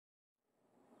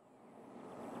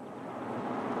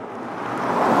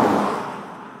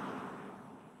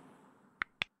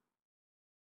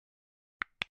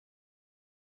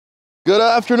Good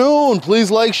afternoon.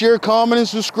 Please like, share, comment, and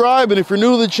subscribe. And if you're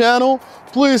new to the channel,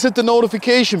 please hit the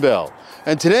notification bell.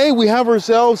 And today we have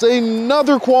ourselves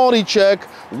another quality check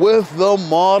with the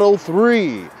Model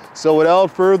 3. So without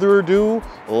further ado,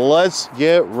 let's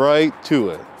get right to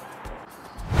it.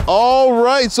 All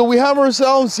right, so we have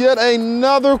ourselves yet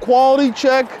another quality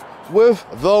check with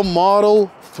the Model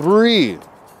 3.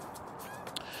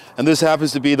 And this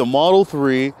happens to be the Model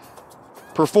 3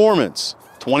 Performance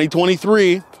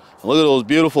 2023. Look at those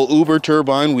beautiful Uber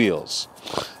turbine wheels.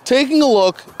 Taking a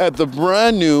look at the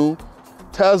brand new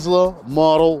Tesla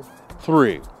Model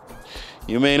 3.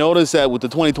 You may notice that with the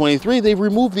 2023, they've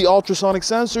removed the ultrasonic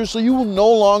sensor, so you will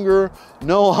no longer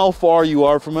know how far you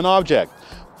are from an object.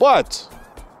 But,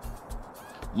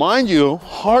 mind you,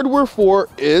 Hardware 4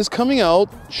 is coming out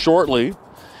shortly,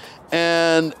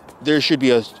 and there should be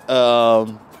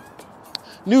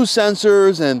new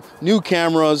sensors and new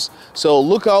cameras. So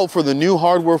look out for the new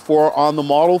Hardware 4 on the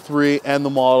Model 3 and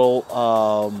the Model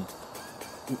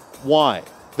Y.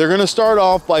 They're going to start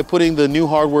off by putting the new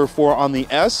Hardware 4 on the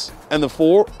S and the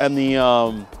 4 and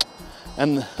the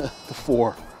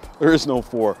 4. There is no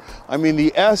 4. I mean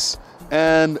the S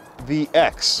and the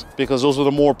X, because those are the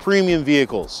more premium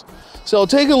vehicles. So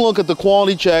taking a look at the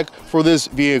quality check for this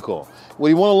vehicle. What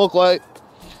do you want to look like?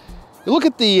 You look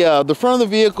at the front of the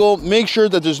vehicle, make sure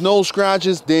that there's no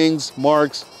scratches, dings,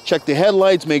 marks. Check the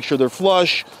headlights, make sure they're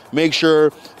flush. Make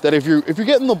sure that if you're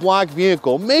getting the black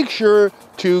vehicle, make sure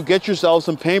to get yourself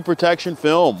some paint protection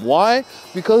film. Why?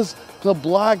 Because the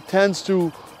black tends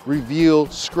to reveal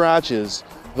scratches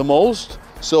the most.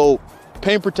 So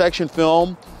paint protection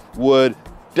film would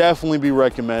definitely be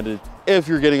recommended if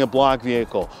you're getting a black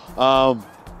vehicle.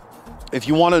 If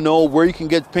you want to know where you can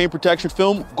get paint protection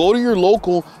film, go to your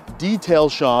local detail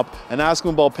shop and ask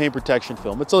them about paint protection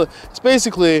film. It's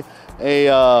basically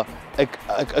a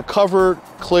covered,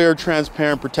 clear,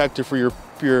 transparent protector for your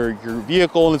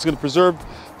vehicle, and it's going to preserve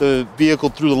the vehicle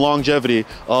through the longevity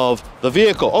of the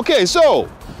vehicle. Okay, so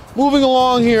moving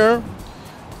along here,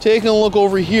 taking a look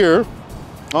over here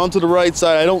onto the right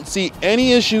side, I don't see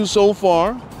any issues so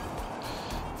far.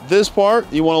 This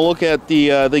part, you want to look at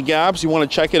the gaps. You want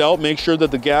to check it out, make sure that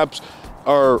the gaps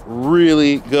are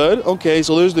really good. Okay,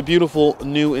 so there's the beautiful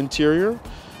new interior.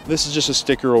 This is just a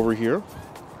sticker over here.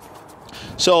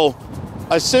 So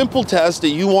a simple test that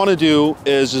you want to do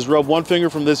is just rub one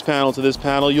finger from this panel to this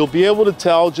panel. You'll be able to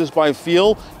tell just by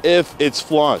feel if it's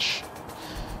flush.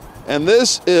 And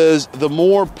this is the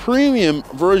more premium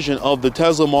version of the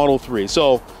Tesla Model 3.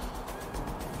 So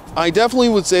I definitely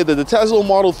would say that the Tesla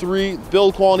Model 3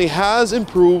 build quality has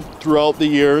improved throughout the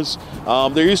years.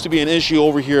 There used to be an issue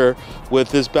over here with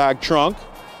this back trunk,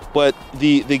 but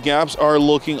the gaps are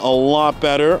looking a lot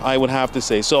better, I would have to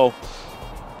say. So,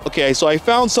 okay, so I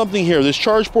found something here. This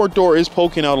charge port door is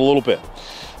poking out a little bit.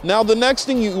 Now, the next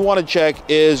thing you want to check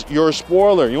is your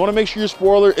spoiler. You want to make sure your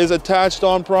spoiler is attached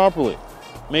on properly.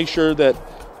 Make sure that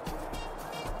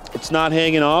it's not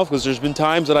hanging off, because there's been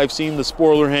times that I've seen the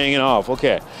spoiler hanging off.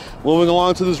 Okay, moving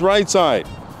along to this right side.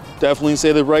 Definitely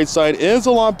say the right side is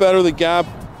a lot better. The gap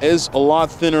is a lot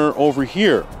thinner over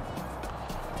here.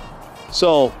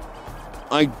 So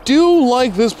I do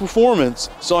like this performance,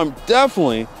 so I'm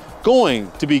definitely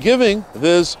going to be giving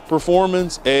this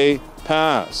performance a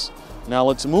pass. Now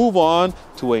let's move on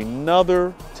to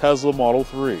another Tesla Model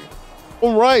 3.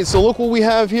 All right, so look what we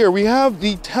have here. We have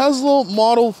the Tesla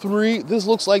Model 3. This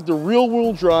looks like the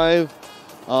rear-wheel drive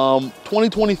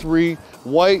 2023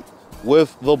 white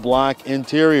with the black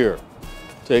interior.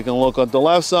 Taking a look at the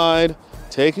left side,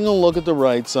 taking a look at the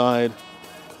right side.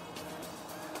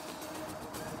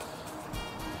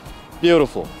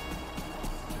 Beautiful.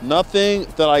 Nothing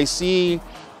that I see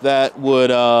that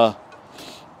would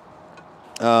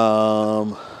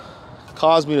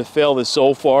cause me to fail this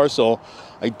so far. So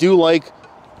I do like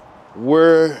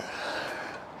where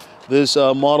this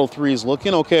Model 3 is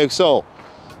looking. Okay, so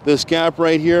this gap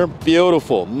right here,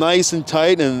 beautiful, nice and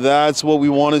tight, and that's what we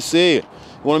want to see. You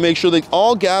want to make sure that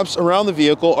all gaps around the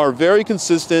vehicle are very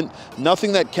consistent,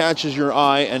 nothing that catches your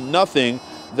eye, and nothing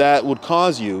that would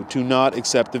cause you to not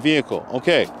accept the vehicle.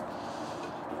 Okay,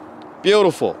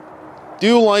 beautiful.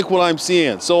 Do like what I'm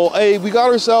seeing. So, hey, we got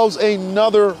ourselves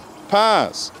another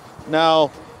pass.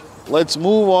 Now, let's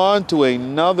move on to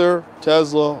another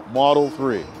Tesla Model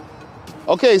 3.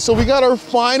 Okay, so we got our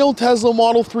final Tesla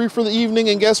Model 3 for the evening,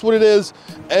 and guess what it is?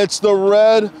 It's the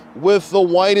red with the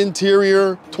white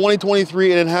interior,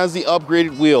 2023, and it has the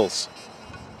upgraded wheels.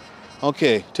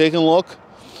 Okay, taking a look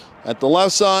at the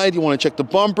left side. You want to check the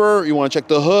bumper, you want to check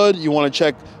the hood, you want to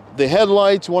check the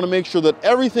headlights. You want to make sure that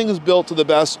everything is built to the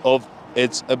best of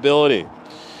its ability.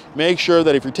 make sure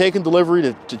that if you're taking delivery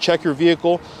to check your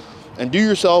vehicle and do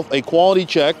yourself a quality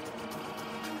check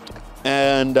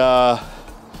and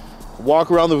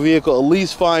walk around the vehicle at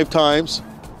least 5 times.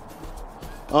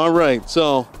 All right,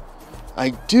 so I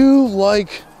do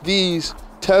like these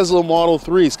Tesla Model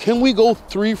 3s. Can we go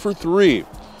 3 for 3?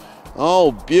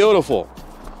 Oh, beautiful.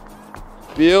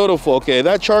 Beautiful. Okay,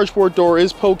 that charge port door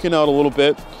is poking out a little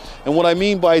bit. And what I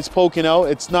mean by it's poking out,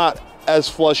 it's not as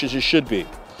flush as it should be.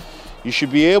 You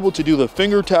should be able to do the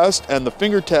finger test, and the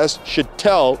finger test should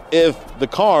tell if the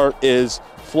car is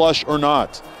flush or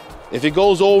not. If it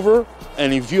goes over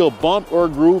and you feel a bump or a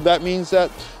groove, that means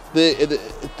that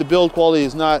the build quality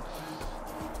is not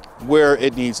where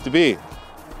it needs to be.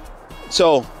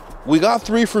 So we got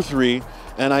 3 for 3,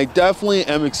 and I definitely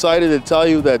am excited to tell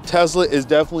you that Tesla is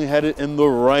definitely headed in the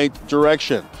right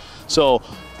direction. So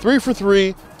 3 for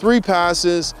 3, 3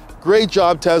 passes. Great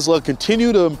job, Tesla.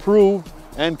 Continue to improve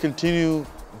and continue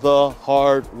the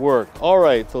hard work. All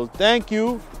right, so thank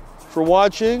you for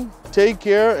watching. Take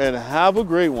care and have a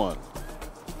great one.